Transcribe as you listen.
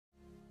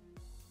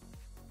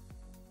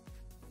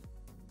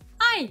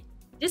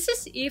This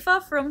is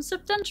Eva from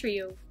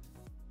Septentrio.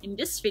 In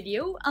this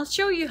video, I'll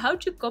show you how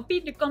to copy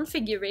the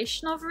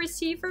configuration of a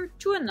receiver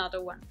to another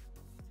one.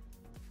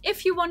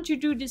 If you want to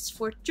do this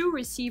for two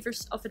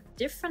receivers of a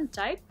different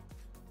type,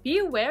 be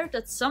aware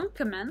that some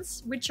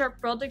commands, which are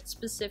product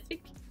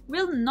specific,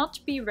 will not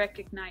be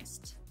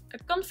recognized. A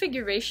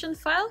configuration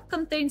file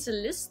contains a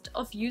list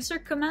of user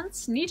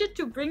commands needed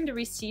to bring the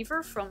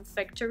receiver from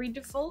factory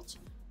default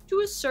to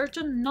a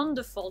certain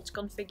non-default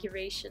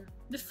configuration.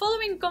 The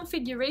following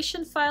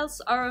configuration files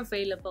are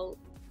available: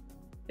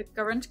 the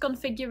current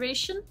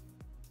configuration,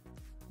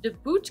 the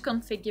boot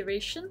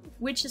configuration,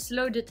 which is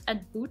loaded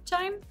at boot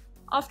time,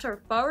 after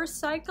a power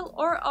cycle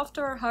or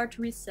after a hard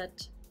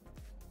reset,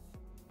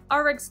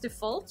 RX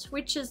default,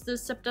 which is the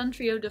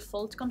Septentrio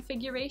default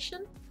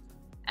configuration,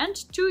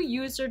 and two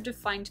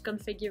user-defined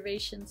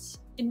configurations.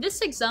 In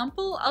this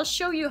example, I'll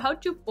show you how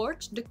to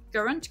port the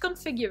current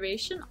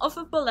configuration of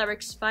a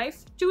POLARIX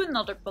 5 to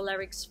another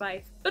POLARIX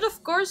 5. But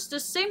of course, the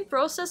same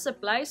process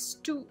applies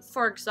to,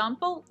 for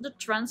example, the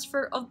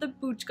transfer of the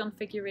boot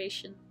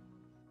configuration.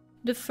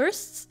 The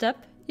first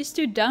step is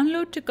to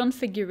download the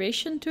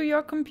configuration to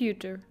your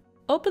computer.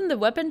 Open the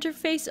web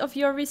interface of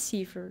your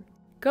receiver.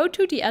 Go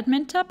to the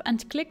Admin tab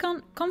and click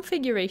on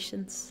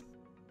Configurations.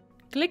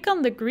 Click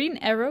on the green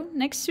arrow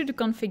next to the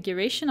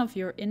configuration of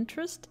your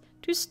interest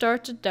to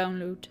start the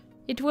download.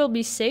 It will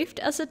be saved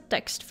as a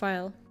text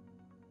file.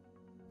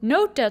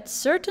 Note that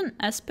certain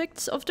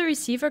aspects of the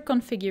receiver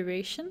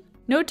configuration,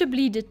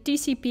 notably the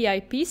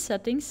TCP/IP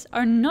settings,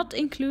 are not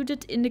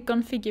included in the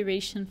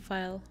configuration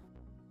file.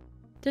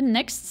 The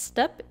next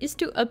step is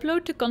to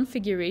upload the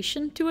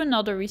configuration to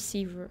another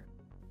receiver.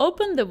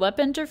 Open the web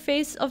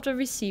interface of the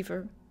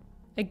receiver.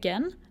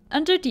 Again,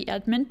 under the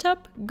Admin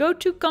tab, go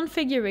to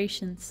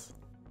Configurations.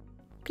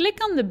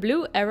 Click on the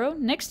blue arrow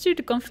next to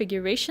the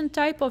configuration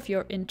type of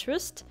your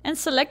interest and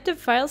select the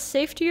file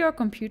saved to your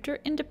computer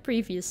in the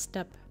previous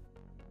step.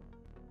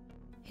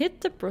 Hit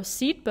the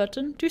Proceed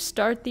button to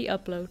start the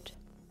upload.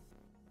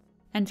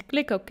 And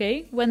click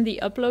OK when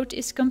the upload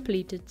is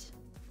completed.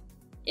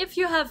 If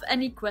you have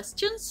any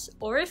questions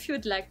or if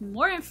you'd like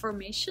more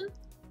information,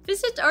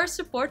 visit our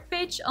support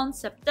page on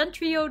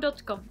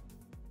septentrio.com.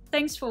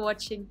 Thanks for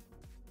watching.